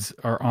dudes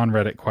are on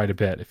Reddit quite a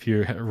bit. If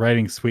you're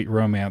writing sweet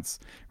romance,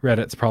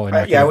 Reddit's probably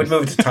not. I would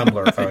move to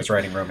Tumblr if I was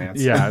writing romance.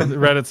 Yeah,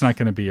 Reddit's not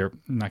going to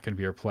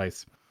be your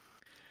place.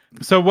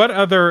 So, what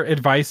other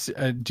advice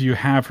do you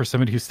have for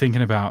somebody who's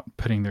thinking about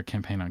putting their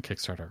campaign on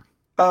Kickstarter?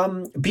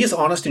 Be as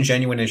honest and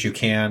genuine as you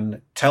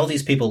can. Tell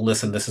these people,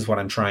 listen, this is what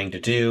I'm trying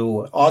to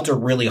do. Odds are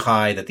really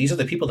high that these are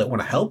the people that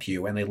want to help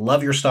you, and they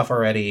love your stuff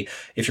already.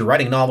 If you're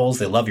writing novels,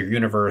 they love your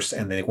universe,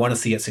 and they want to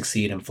see it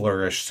succeed and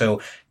flourish.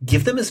 So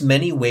give them as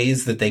many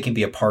ways that they can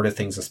be a part of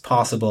things as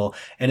possible.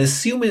 And as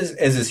soon as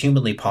is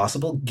humanly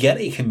possible, get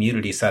a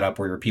community set up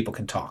where your people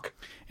can talk.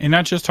 And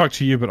not just talk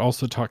to you, but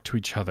also talk to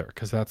each other,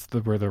 because that's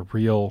where the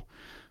real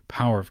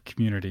power of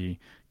community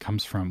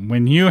comes from.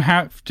 When you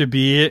have to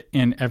be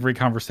in every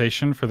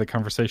conversation for the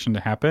conversation to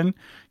happen,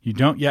 you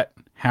don't yet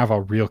have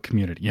a real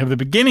community. You have the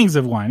beginnings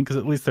of one, because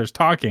at least there's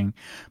talking,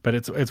 but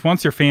it's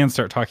once your fans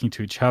start talking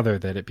to each other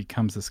that it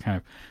becomes this kind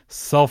of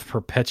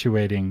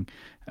self-perpetuating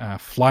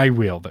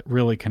flywheel that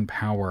really can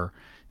power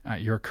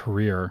your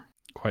career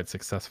quite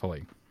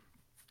successfully.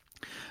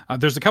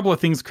 There's a couple of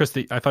things, Chris,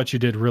 that I thought you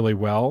did really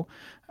well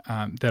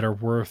that are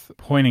worth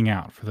pointing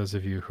out for those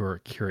of you who are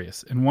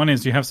curious. And one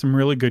is you have some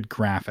really good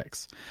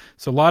graphics.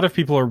 So a lot of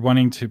people are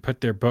wanting to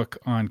put their book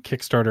on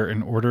Kickstarter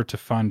in order to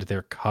fund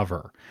their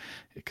cover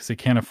because they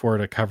can't afford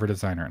a cover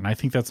designer. And I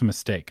think that's a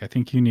mistake. I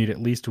think you need at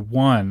least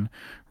one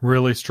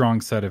really strong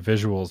set of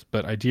visuals,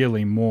 but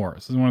ideally more.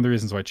 This is one of the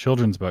reasons why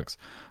children's books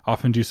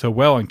often do so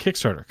well on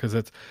Kickstarter,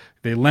 because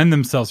they lend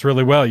themselves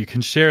really well. You can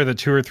share the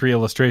 2 or 3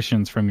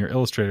 illustrations from your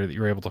illustrator that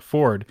you're able to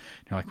afford.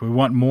 You're like, we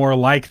want more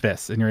like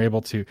this. And you're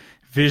able to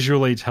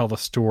visually tell the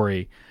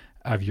story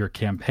of your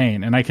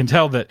campaign. And I can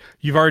tell that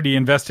you've already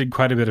invested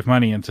quite a bit of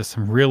money into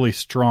some really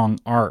strong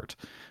art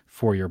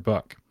for your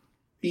book.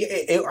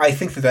 I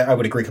think that I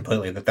would agree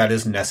completely that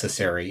is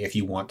necessary if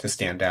you want to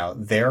stand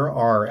out. There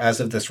are, as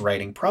of this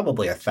writing,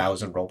 probably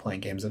 1,000 role-playing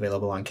games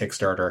available on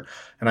Kickstarter,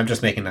 and I'm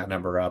just making that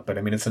number up, but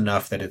I mean, it's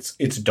enough that it's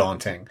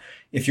daunting.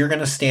 If you're going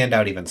to stand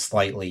out even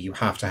slightly, you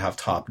have to have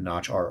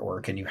top-notch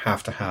artwork, and you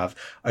have to have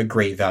a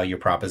great value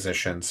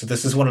proposition. So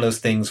this is one of those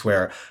things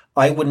where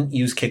I wouldn't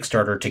use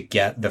Kickstarter to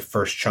get the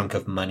first chunk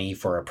of money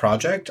for a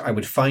project. I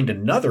would find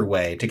another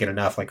way to get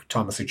enough, like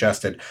Thomas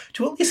suggested,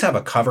 to at least have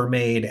a cover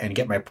made and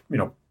get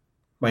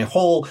my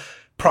whole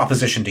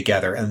proposition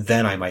together, and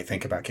then I might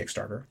think about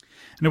Kickstarter.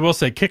 And I will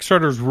say,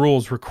 Kickstarter's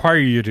rules require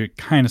you to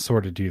kind of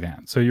sort of do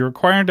that. So you're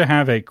required to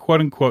have a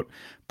quote-unquote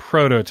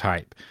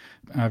prototype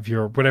of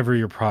whatever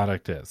your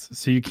product is.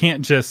 So you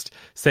can't just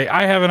say,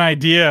 I have an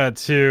idea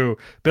to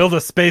build a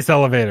space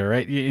elevator,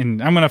 right?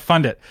 And I'm going to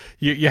fund it.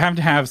 You have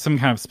to have some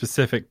kind of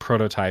specific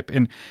prototype.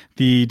 And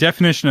the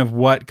definition of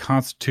what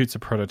constitutes a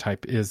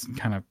prototype is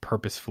kind of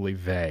purposefully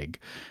vague.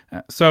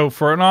 So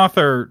for an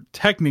author,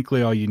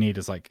 technically all you need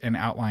is like an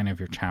outline of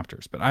your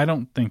chapters. But I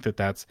don't think that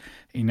that's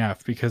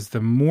enough, because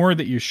the more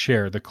that you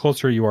share, the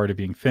closer you are to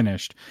being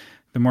finished,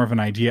 the more of an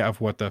idea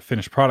of what the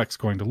finished product's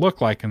going to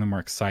look like, and the more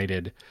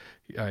excited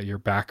your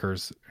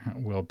backers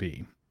will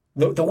be.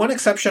 The one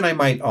exception I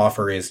might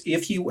offer is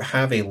if you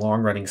have a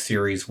long-running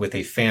series with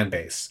a fan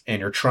base and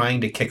you're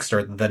trying to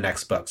kickstart the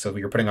next book. So if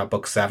you're putting out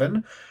book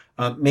 7,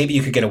 maybe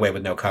you could get away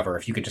with no cover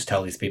if you could just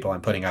tell these people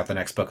I'm putting out the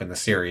next book in the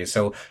series.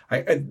 So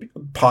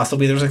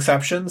possibly there's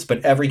exceptions,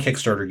 but every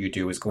Kickstarter you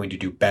do is going to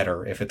do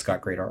better if it's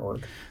got great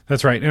artwork.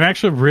 That's right. And I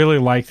actually really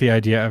like the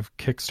idea of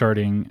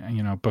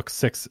kickstarting, book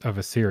 6 of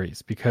a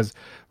series, because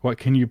what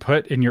can you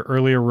put in your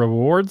earlier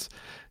rewards?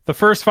 The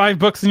first 5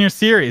 books in your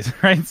series,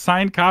 right?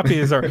 Signed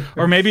copies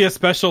or maybe a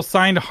special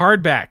signed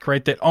hardback,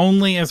 right? That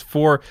only is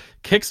for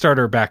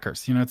Kickstarter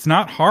backers. It's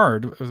not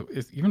hard.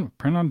 It's even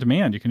print on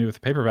demand, you can do with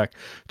a paperback,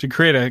 to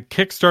create a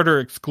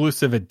Kickstarter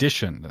exclusive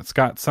edition that's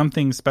got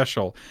something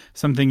special,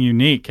 something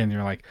unique. And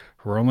you're like,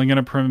 we're only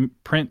going to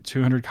print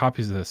 200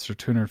 copies of this or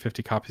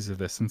 250 copies of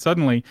this. And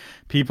suddenly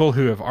people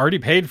who have already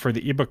paid for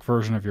the ebook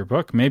version of your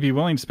book may be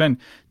willing to spend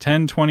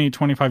 $10, $20,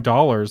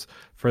 $25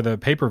 for the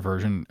paper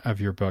version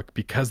of your book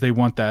because they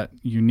want that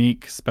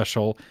unique,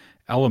 special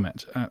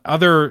element.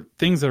 Other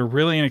things that are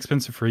really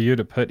inexpensive for you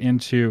to put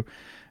into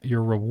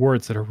your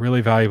rewards that are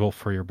really valuable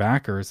for your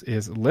backers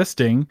is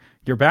listing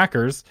your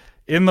backers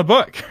in the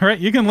book, right?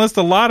 You can list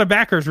a lot of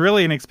backers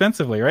really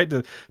inexpensively, right?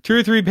 The 2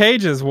 or 3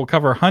 pages will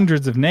cover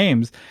hundreds of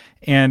names.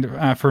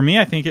 And for me,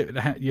 I think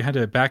you had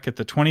to back at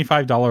the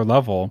 $25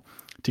 level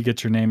to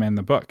get your name in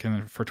the book.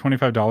 And for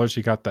 $25,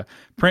 you got the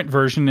print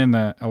version and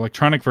the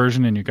electronic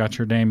version, and you got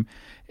your name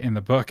in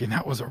the book. And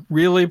that was a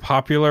really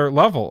popular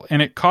level.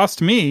 And it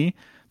cost me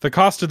the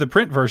cost of the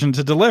print version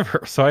to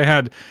deliver. So I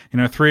had,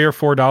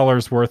 $3 or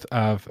 $4 worth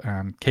of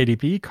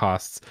KDP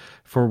costs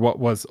for what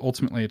was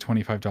ultimately a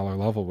 $25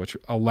 level, which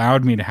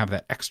allowed me to have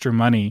that extra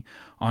money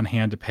on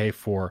hand to pay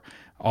for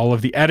all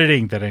of the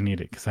editing that I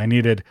needed, because I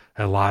needed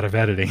a lot of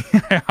editing.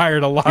 I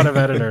hired a lot of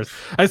editors.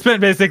 I spent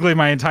basically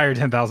my entire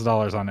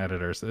 $10,000 on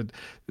editors.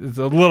 It's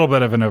a little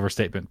bit of an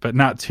overstatement, but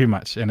not too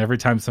much. And every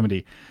time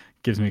somebody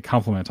gives me a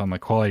compliment on the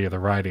quality of the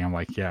writing, I'm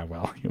like, yeah,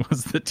 well, it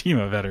was the team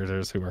of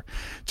editors who were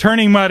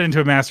turning mud into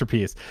a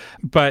masterpiece.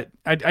 But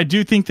I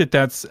do think that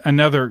that's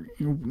another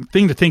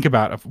thing to think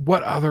about, of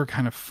what other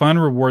kind of fun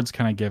rewards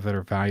can I give that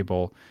are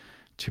valuable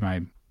to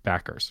my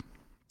backers.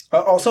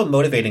 Also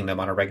motivating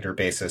them on a regular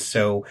basis.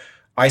 So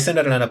I send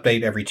out an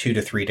update every 2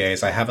 to 3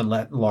 days. I haven't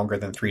let longer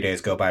than 3 days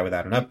go by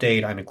without an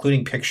update. I'm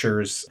including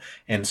pictures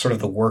and sort of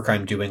the work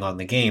I'm doing on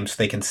the game so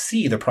they can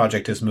see the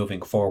project is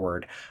moving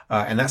forward.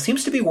 And that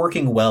seems to be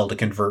working well to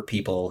convert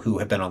people who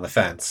have been on the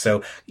fence.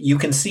 So you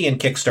can see in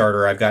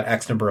Kickstarter, I've got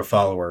X number of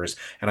followers,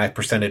 and I've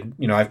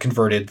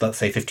converted, let's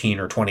say 15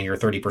 or 20 or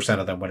 30%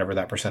 of them, whatever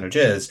that percentage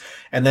is.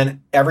 And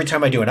then every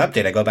time I do an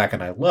update, I go back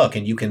and I look,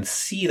 and you can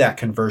see that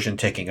conversion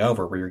ticking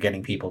over where you're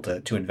getting people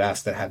to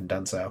invest that hadn't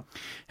done so.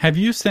 Have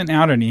you sent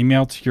out an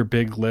email to your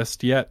big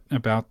list yet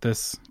about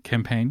this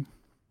campaign?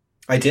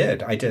 I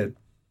did.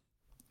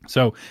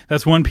 So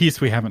that's one piece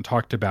we haven't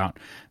talked about.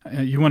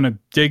 You want to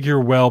dig your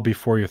well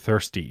before you're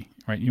thirsty,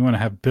 right? You want to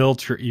have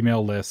built your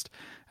email list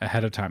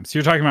ahead of time. So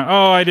you're talking about,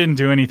 I didn't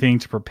do anything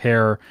to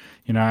prepare.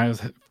 I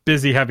was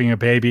busy having a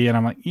baby. And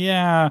I'm like,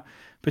 yeah,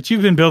 but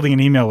you've been building an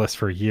email list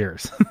for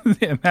years. So I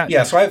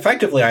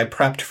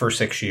prepped for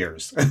 6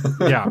 years.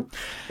 Yeah.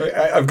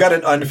 I've got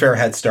an unfair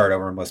head start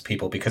over most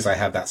people because I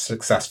have that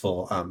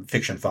successful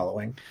fiction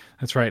following.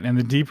 That's right. And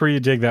the deeper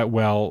you dig that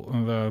well,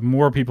 the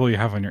more people you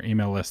have on your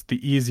email list,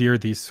 the easier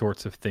these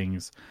sorts of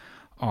things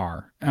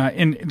are.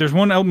 And there's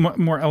one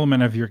more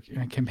element of your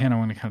campaign I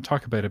want to kind of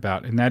talk a bit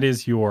about, and that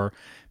is your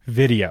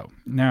video.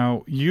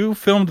 Now, you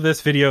filmed this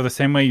video the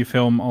same way you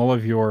film all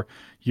of your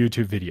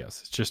YouTube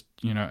videos. It's just,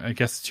 I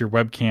guess it's your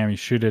webcam, you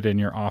shoot it in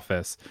your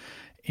office.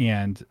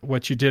 And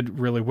what you did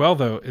really well,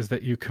 though, is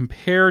that you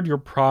compared your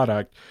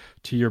product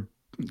to your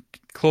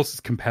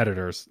closest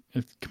competitors,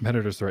 if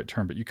competitor is the right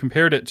term, but you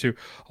compared it to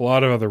a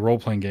lot of other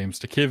role-playing games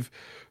to give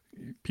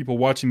people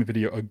watching the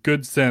video a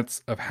good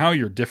sense of how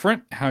you're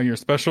different, how you're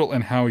special,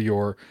 and how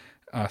you're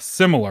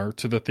similar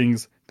to the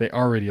things they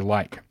already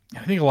like.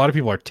 I think a lot of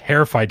people are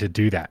terrified to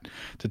do that.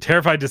 They're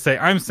terrified to say,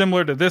 I'm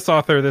similar to this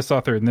author, and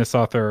this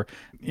author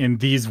in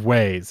these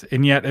ways.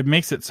 And yet it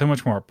makes it so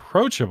much more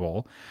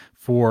approachable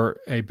for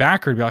a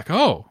backer to be like,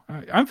 oh,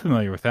 I'm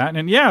familiar with that.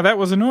 And yeah, that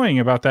was annoying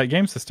about that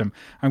game system.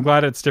 I'm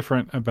glad it's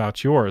different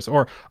about yours.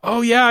 Or,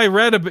 oh yeah, I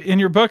read in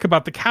your book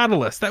about the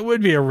Catalyst. That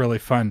would be a really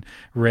fun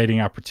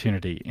rating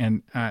opportunity.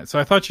 And so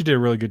I thought you did a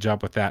really good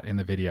job with that in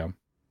the video.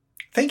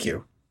 Thank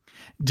you.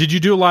 Did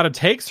you do a lot of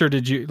takes, or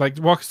did you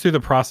walk us through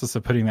the process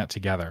of putting that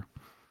together?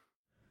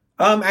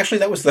 Actually,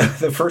 that was the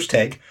first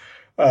take.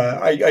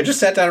 I just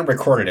sat down and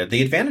recorded it.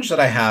 The advantage that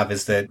I have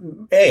is that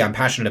A, I'm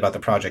passionate about the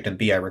project, and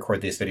B, I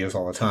record these videos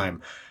all the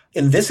time.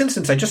 In this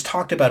instance, I just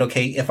talked about,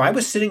 okay, if I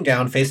was sitting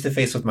down face to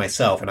face with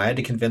myself and I had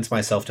to convince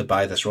myself to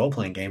buy this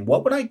role-playing game,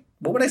 what would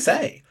I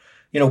say?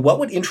 What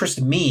would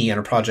interest me in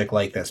a project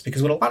like this?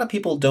 Because what a lot of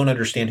people don't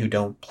understand who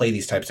don't play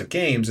these types of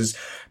games is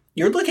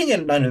you're looking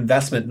at an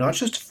investment not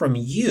just from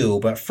you,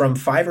 but from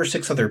 5 or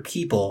 6 other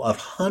people of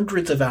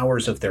hundreds of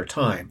hours of their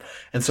time.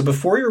 And so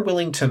before you're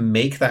willing to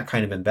make that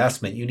kind of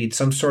investment, you need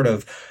some sort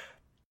of,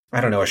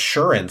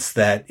 assurance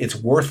that it's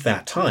worth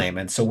that time.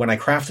 And so when I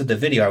crafted the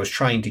video, I was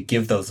trying to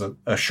give those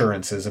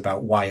assurances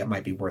about why it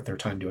might be worth their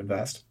time to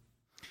invest.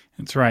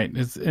 That's right.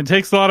 It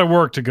takes a lot of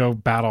work to go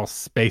battle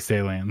space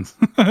aliens.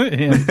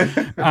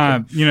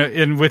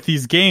 And with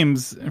these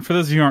games, and for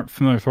those of you who aren't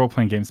familiar with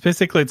role-playing games,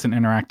 basically it's an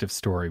interactive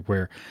story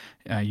where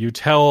you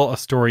tell a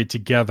story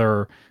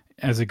together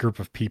as a group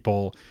of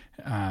people,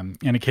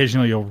 and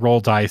occasionally you'll roll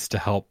dice to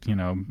help,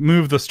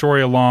 move the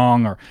story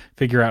along or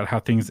figure out how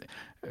things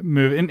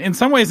move. In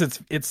some ways,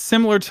 it's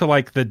similar to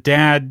like the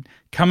dad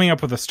coming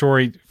up with a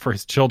story for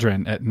his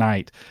children at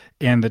night,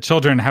 and the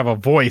children have a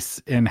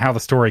voice in how the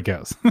story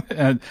goes,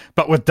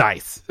 but with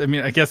dice. I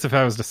mean, I guess if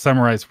I was to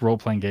summarize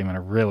role-playing game on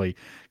a really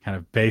kind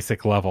of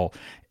basic level,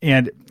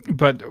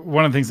 but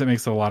one of the things that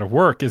makes it a lot of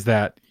work is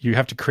that you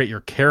have to create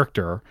your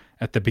character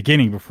at the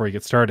beginning before you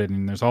get started,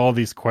 and there's all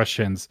these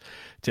questions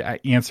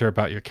to answer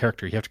about your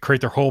character. You have to create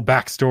their whole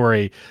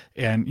backstory,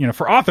 and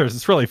for authors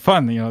it's really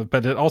fun,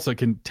 but it also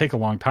can take a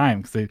long time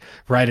because they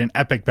write an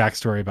epic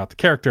backstory about the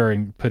character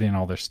and put in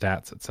all their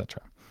stats,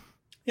 etc.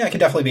 Yeah, it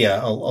can definitely be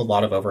a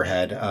lot of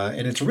overhead,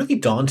 and it's really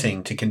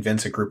daunting to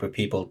convince a group of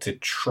people to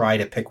try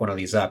to pick one of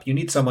these up. You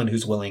need someone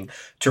who's willing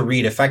to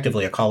read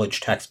effectively a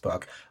college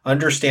textbook,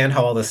 understand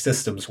how all the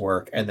systems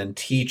work, and then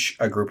teach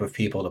a group of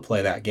people to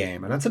play that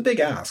game, and that's a big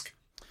ask.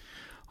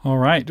 All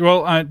right.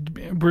 Well,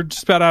 we're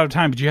just about out of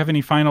time. Do you have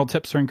any final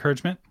tips or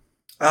encouragement?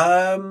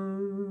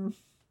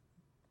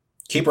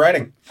 Keep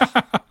writing.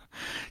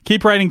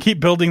 Keep writing. Keep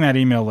building that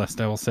email list,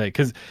 I will say.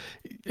 Because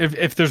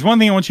if there's one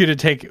thing I want you to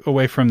take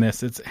away from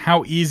this, it's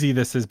how easy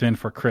this has been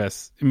for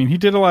Chris. I mean, he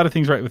did a lot of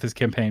things right with his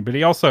campaign, but he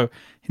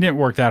didn't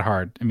work that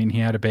hard. I mean, he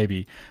had a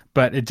baby.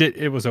 But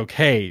it was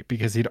okay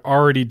because he'd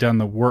already done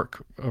the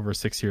work over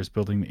 6 years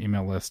building the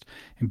email list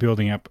and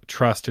building up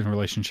trust and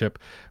relationship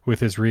with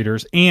his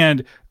readers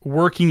and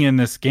working in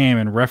this game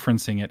and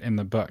referencing it in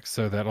the book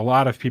so that a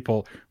lot of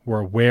people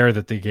were aware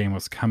that the game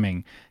was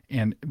coming.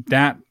 And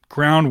that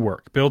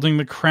groundwork, building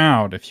the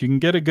crowd, if you can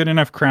get a good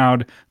enough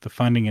crowd, the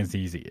funding is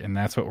easy. And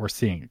that's what we're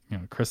seeing.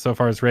 Chris so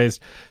far has raised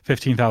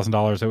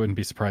 $15,000. I wouldn't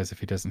be surprised if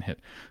he doesn't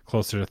hit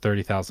closer to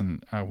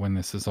 $30,000 when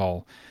this is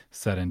all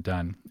said and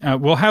done.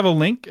 We'll have a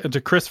link to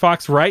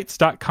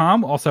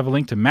chrisfoxwrites.com. We'll also have a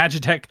link to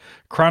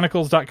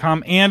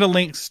magitechchronicles.com and a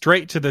link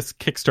straight to this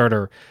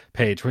Kickstarter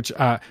page, which,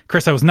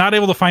 Chris, I was not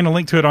able to find a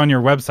link to it on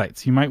your website,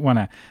 so you might want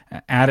to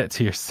add it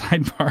to your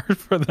sidebar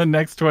for the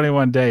next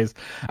 21 days.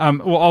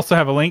 We'll also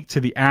have a link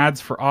to the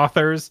Ads for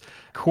Authors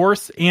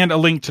course and a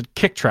link to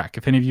KickTrack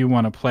if any of you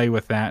want to play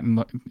with that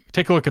and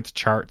take a look at the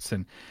charts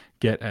and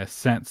get a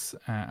sense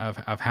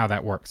of how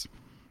that works.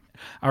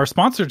 Our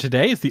sponsor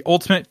today is the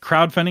Ultimate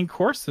Crowdfunding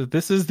Course. So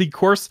this is the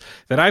course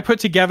that I put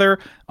together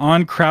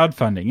on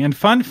crowdfunding. And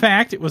fun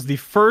fact, it was the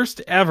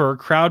first ever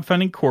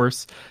crowdfunding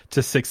course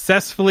to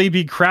successfully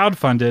be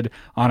crowdfunded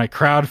on a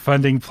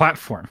crowdfunding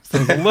platform.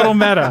 So it's a little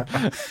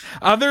meta.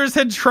 Others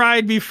had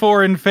tried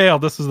before and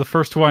failed. This was the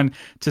first one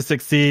to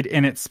succeed,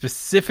 and it's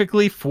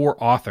specifically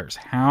for authors,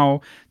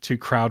 how to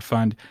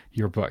crowdfund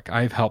your book.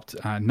 I've helped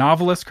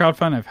novelists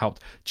crowdfund, I've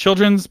helped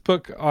children's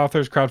book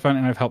authors crowdfund,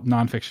 and I've helped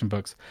nonfiction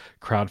books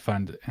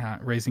crowdfund,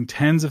 raising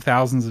tens of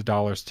thousands of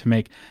dollars to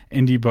make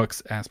indie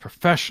books as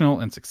professional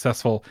and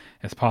successful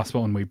as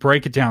possible. And we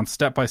break it down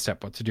step by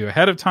step, what to do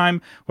ahead of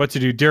time, what to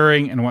do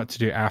during, and what to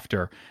do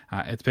after.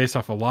 It's based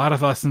off a lot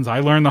of lessons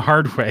I learned the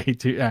hard way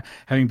to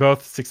having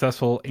both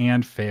successful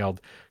and failed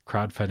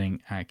crowdfunding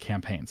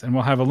campaigns. And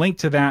we'll have a link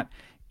to that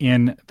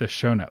in the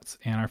show notes.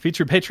 And our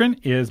featured patron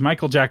is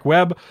Michael Jack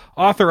Webb,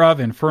 author of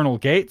Infernal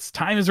Gates.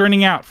 Time is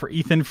running out for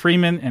Ethan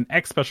Freeman, an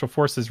ex-Special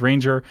Forces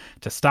Ranger,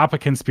 to stop a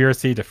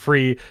conspiracy to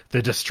free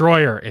the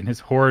Destroyer and his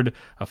horde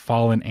of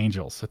fallen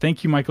angels. So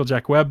thank you, Michael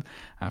Jack Webb,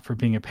 for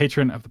being a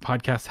patron of the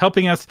podcast,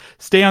 helping us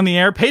stay on the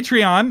air.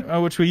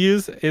 Patreon, which we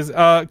use, is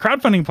a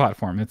crowdfunding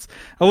platform. It's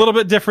a little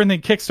bit different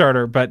than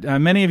Kickstarter, but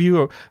many of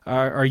you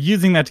are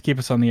using that to keep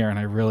us on the air, and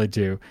I really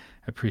do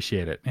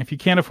appreciate it. And if you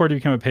can't afford to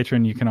become a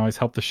patron, you can always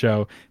help the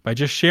show by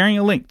just sharing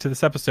a link to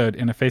this episode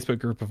in a Facebook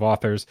group of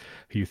authors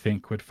who you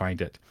think would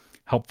find it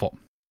helpful.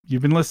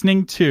 You've been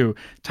listening to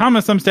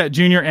Thomas Umstattd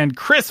Jr. and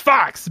Chris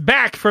Fox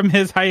back from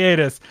his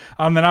hiatus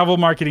on the Novel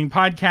Marketing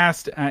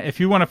Podcast. If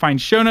you want to find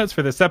show notes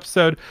for this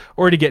episode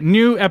or to get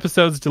new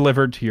episodes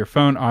delivered to your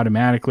phone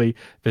automatically,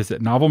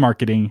 visit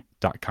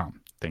novelmarketing.com.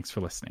 Thanks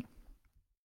for listening.